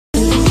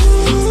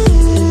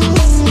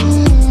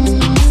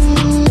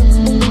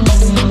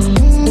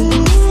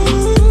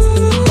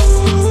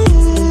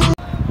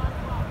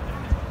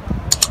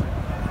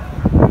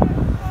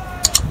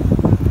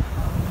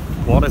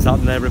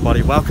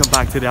everybody, welcome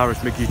back to the Irish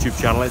Mick YouTube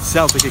channel. It's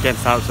Celtic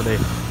against House today.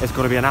 It's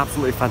going to be an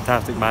absolutely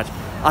fantastic match.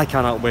 I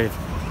cannot wait.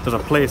 There's a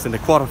place in the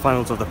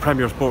quarterfinals of the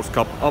Premier Sports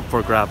Cup up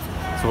for grabs.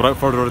 So without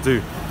further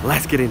ado,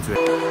 let's get into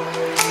it.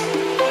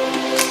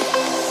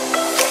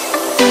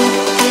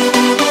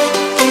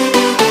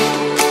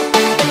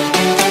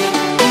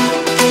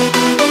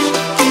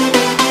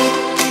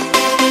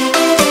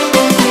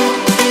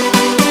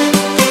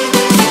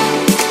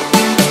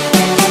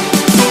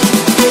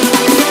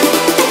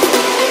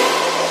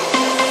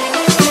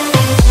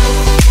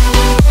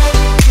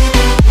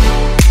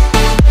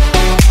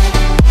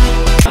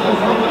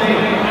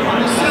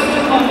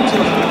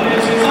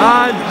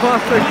 Ange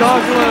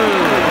Postecoglou.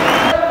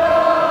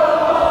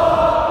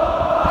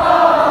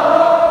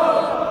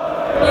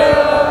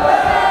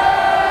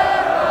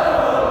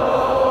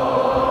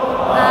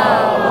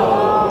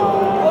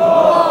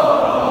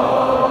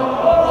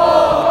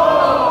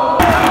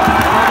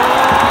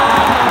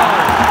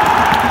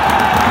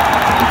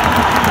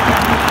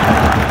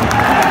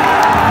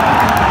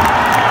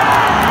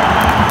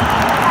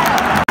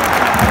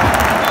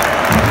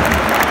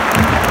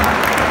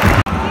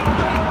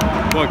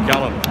 Good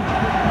Callum.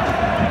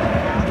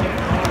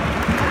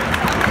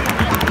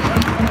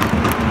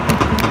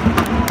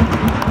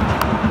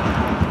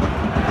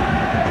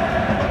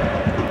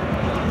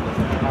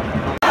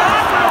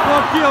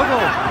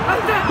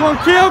 Go on,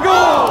 Kyogo!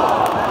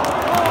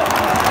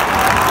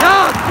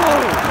 Yes, go!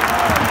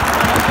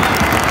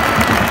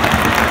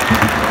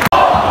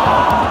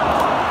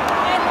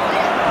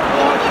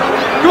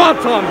 Go on,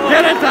 Tom!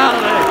 Get it,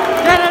 Holiday!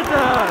 Get it,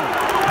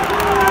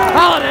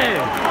 Holiday!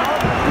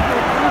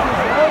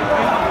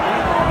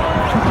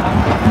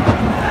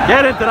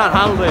 Get into that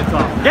Holiday,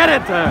 Tom! Get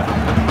it there!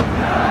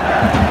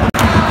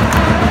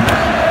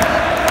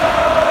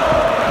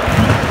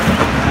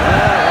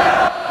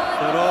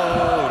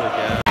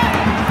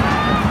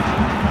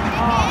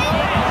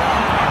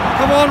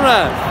 Come on,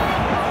 Rev.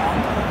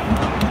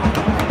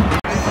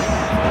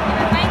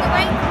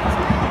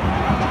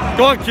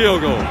 Go on,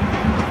 Kyogo.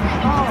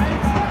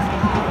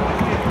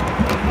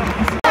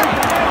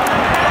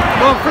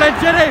 Go on,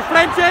 Flencini,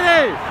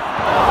 Flencini.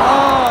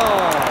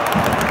 Oh.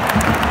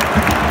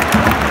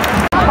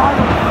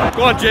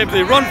 Go on,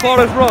 Jamesy, run for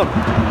us, run.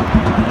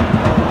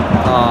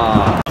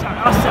 Ah.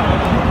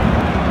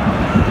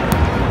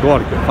 Go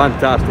on,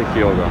 fantastic,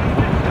 Kyogo.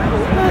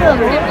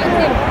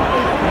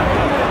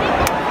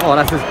 Oh,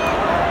 that's his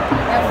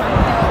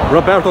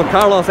Roberto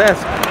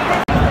Carlos-esque.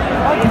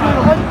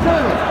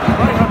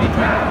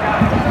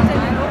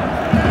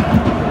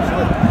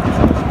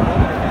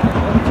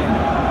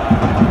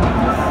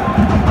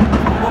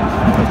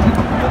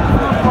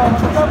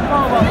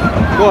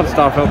 Go on,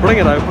 Starfield, bring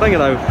it out, bring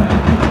it out.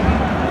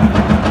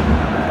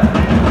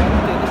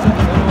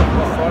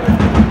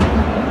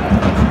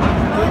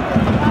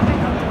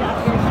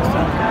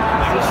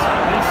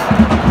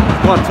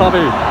 Go on,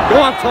 Tommy,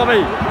 go on,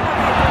 Tommy.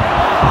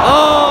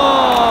 Oh!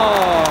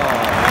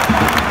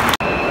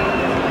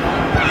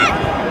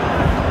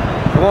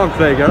 Come on,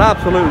 Craig, you're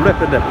absolutely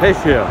ripping the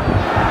piss here.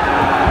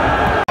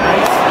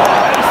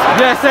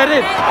 Yes, it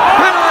is.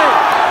 Penalty!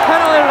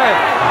 Penalty, Red.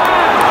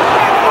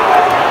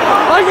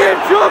 Are you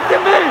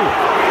joking me?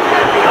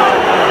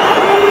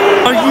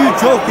 Are you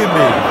joking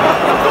me?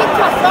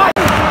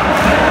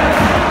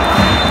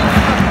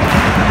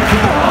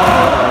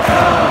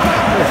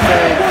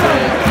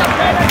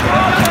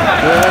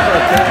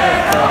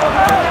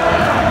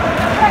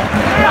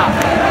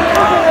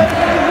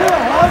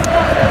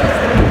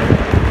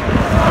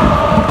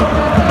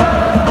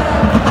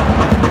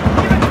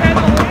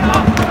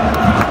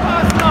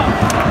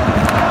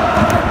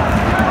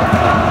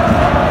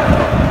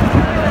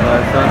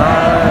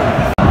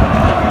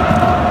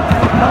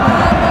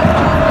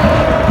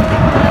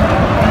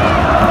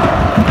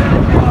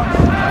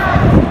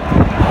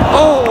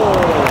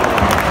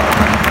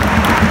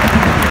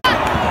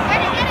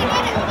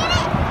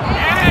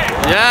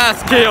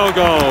 Yes,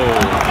 Kyogo!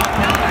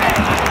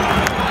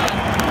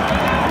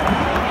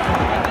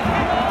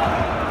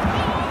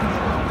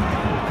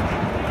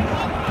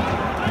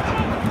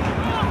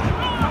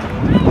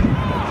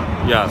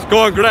 Yes, go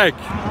on, Greg.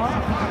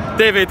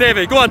 Davey,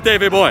 Davey, go on,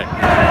 Davey boy.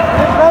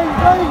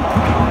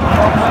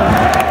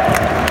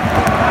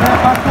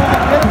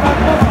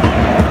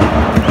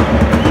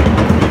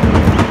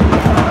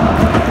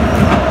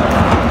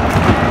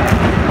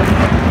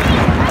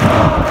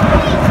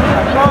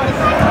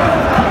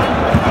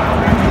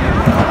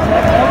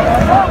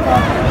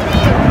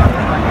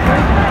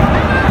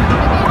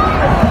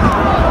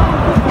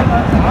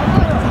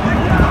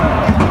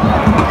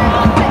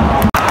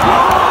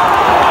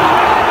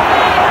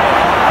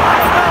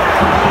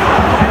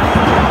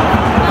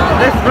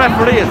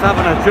 Referee is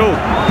having a joke.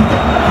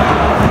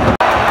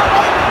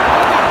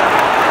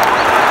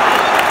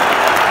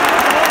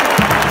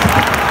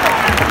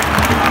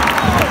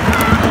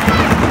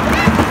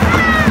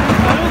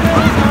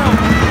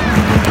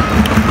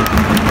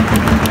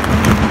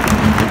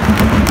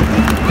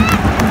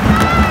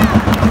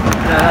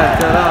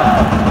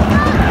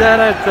 Get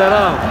it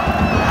up.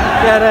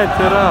 Get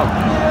it up.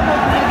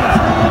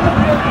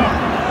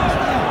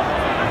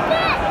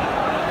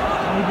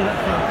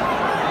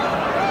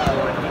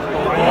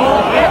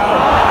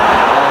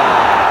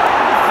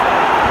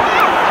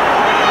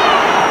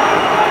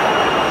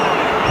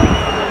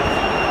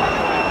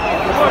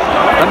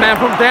 And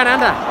from down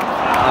under.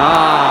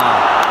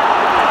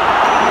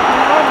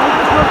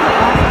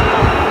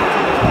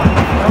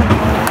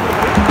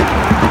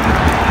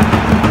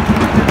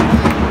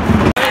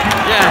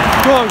 Yeah,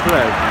 go on,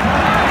 Greg.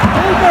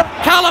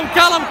 Callum,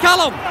 Callum,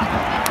 Callum!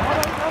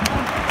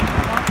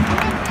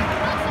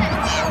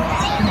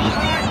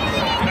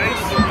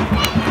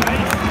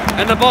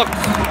 In the box.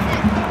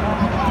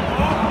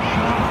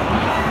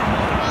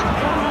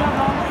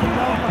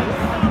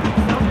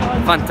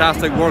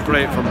 Fantastic work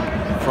rate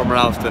from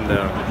Ralston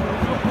there.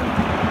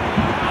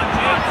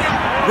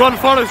 Run,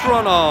 Forrest,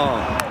 run! Oh.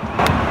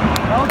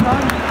 Well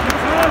done.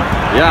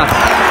 Yes.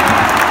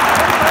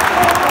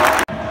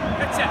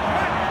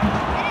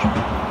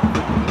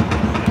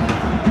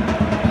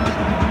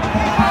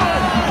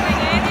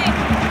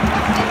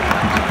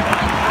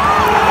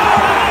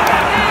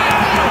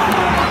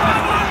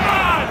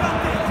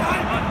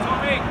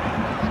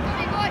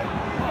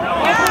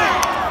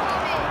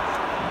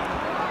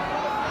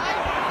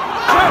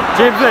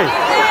 Jamesy.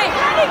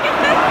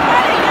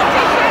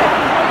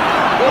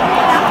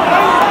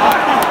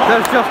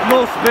 There's just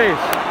no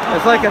space.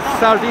 It's like a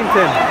sardine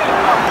tin.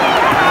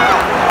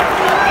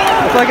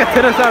 It's like a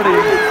tin of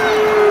sardines.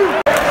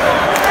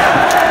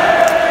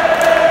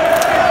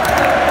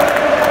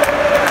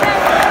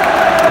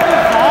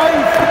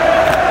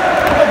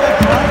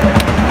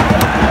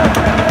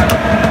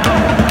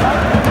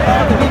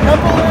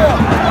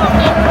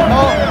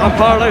 I'm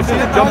paralyzed,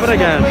 he's jumping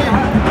again.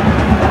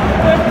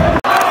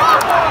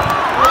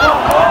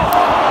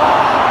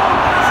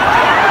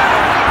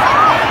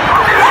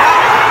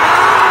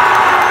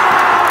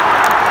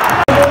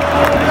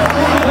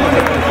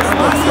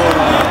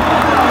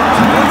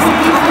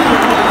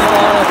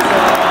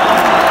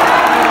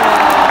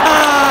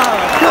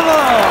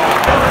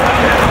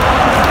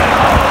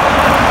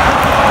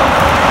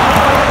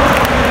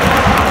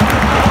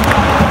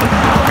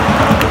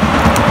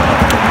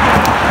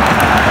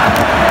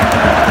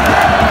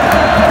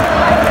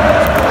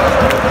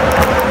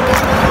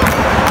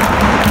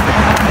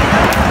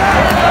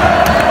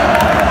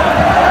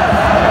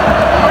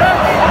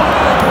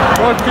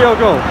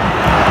 Kyogo.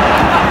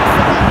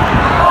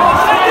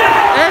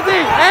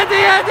 Eddie!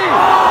 Eddie! Eddie!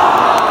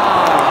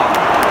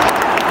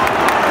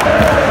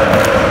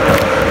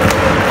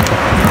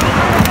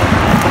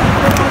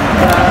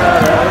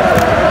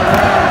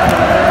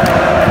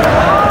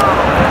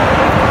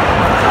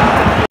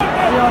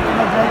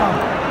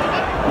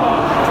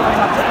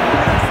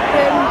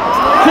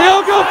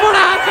 Kyogo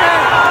Furuhashi!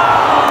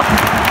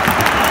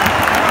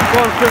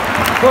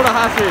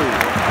 Furuhashi!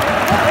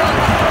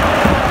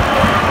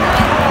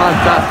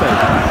 Fantastic.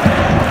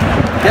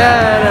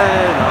 Get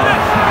it.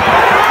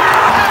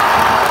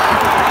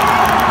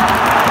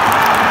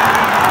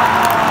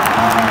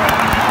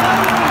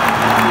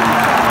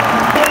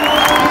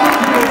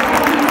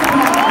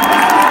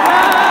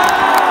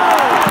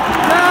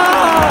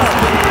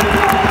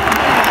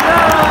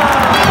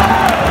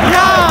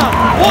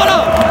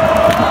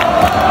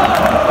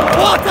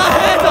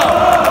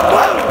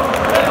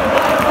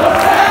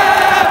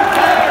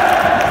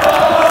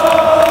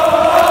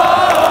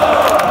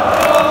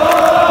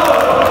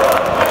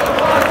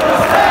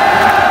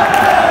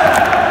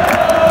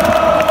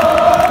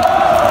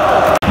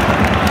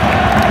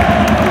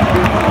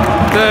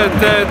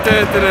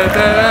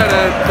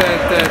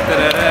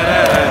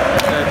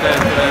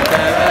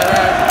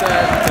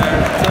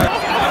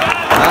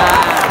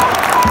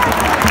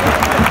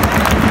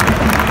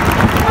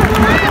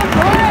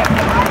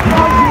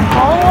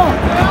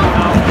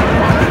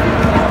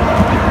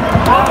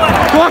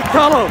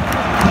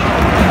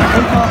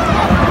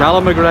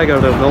 Callum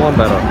McGregor, there's no one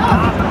better.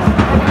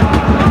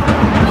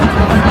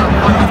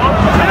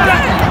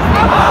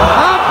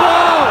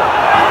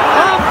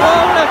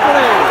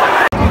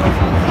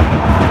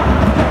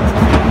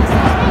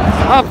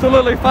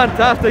 Absolutely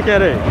fantastic,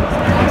 Eddie.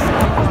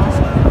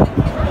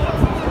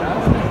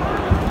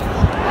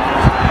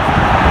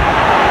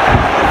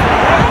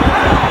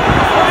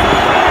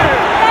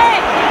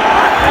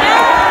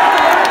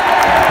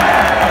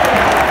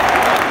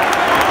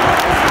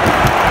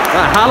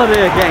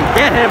 Halliday again,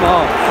 get him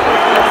off.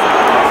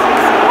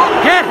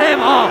 Get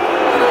him off.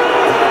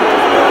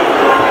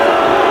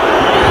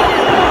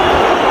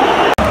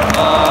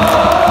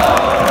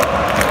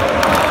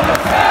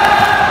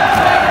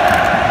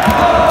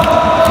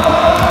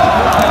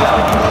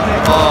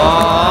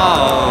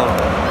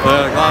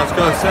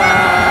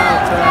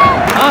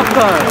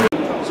 Celtic.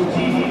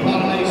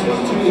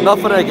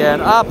 Nothing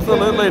again,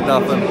 absolutely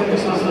nothing.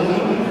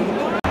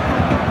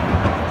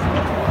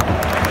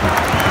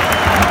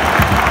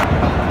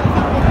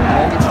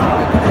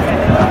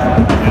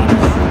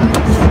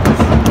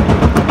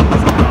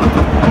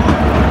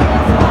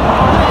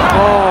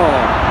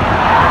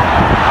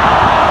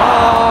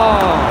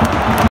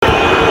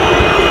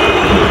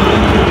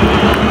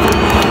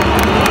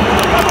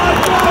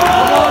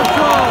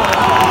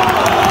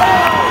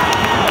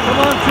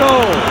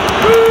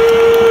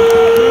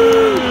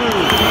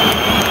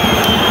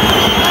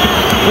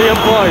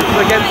 Boys.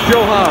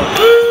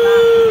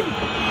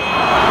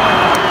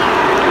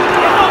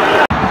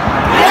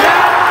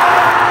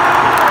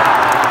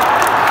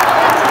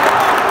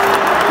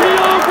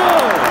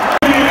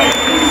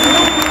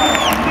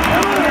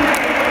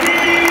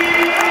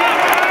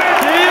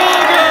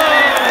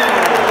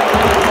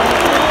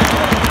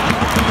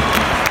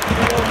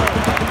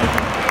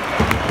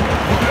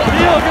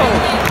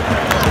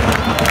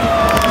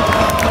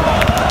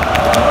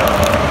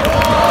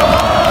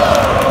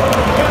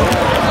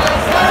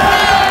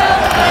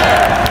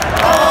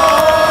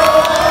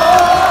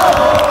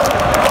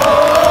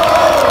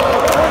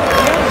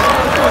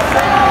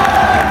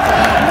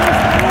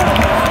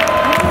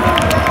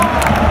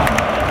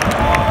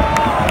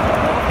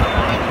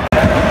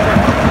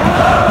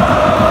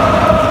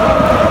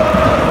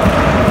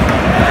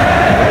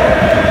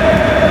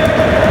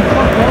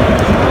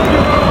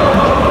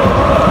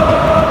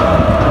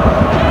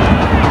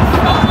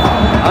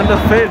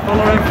 faithful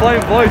are in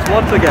flying voice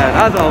once again,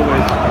 as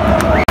always.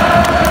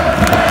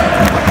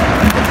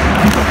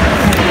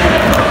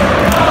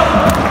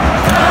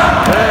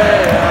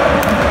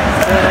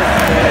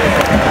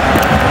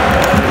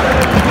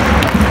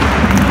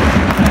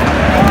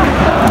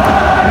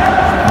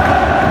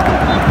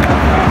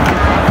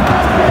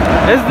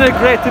 Isn't it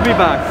great to be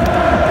back?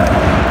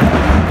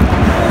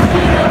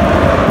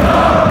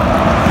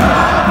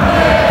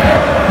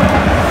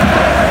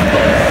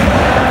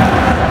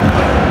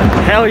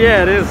 Hell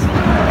yeah, it is.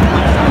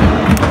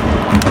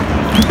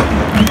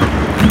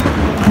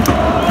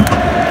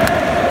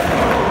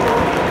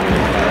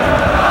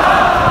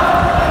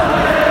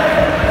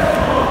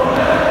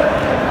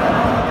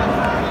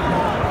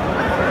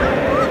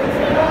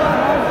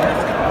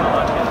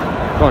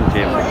 Go on,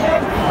 James.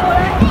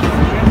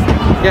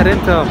 Get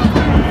into him.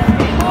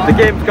 The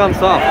game's gone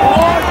soft.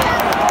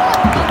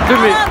 Do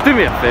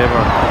me a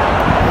favour.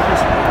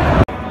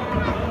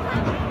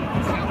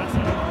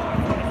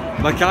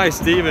 My guy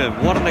Steven,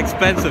 what an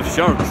expensive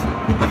shirt. It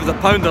was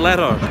 £1 a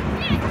letter.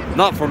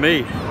 Not for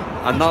me.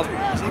 And not...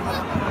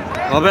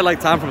 Well, a bit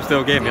like Tam from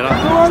Still Game, you know?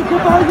 Oh,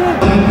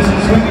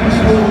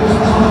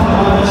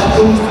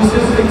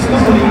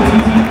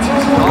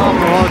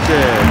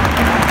 Roger.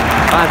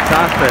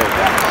 Fantastic.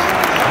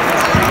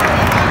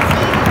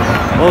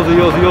 Ozzy,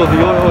 Ozzy, Ozzy,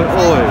 oi, oi,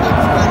 oi.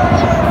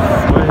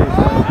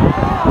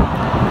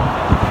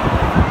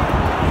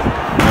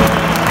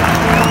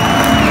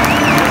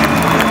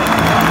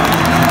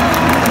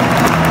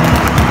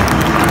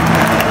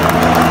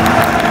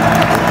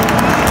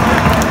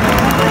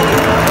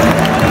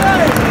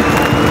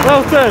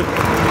 Well said.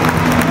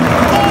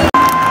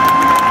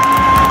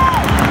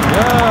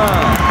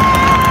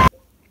 Yeah.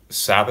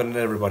 What's happening,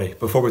 everybody?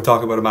 Before we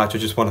talk about a match, I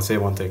just want to say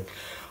one thing.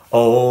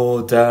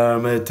 Oh,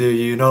 Dermot, do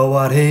you know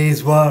what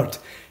he's worth?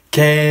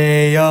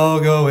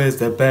 Kyogo is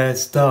the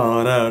best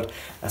on earth.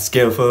 A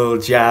skillful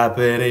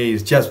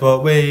Japanese, just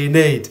what we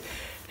need.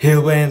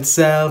 He'll win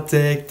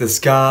Celtic, the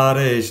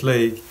Scottish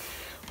League.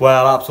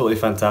 Well, absolutely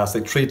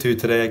fantastic. 3-2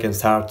 today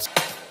against Hearts.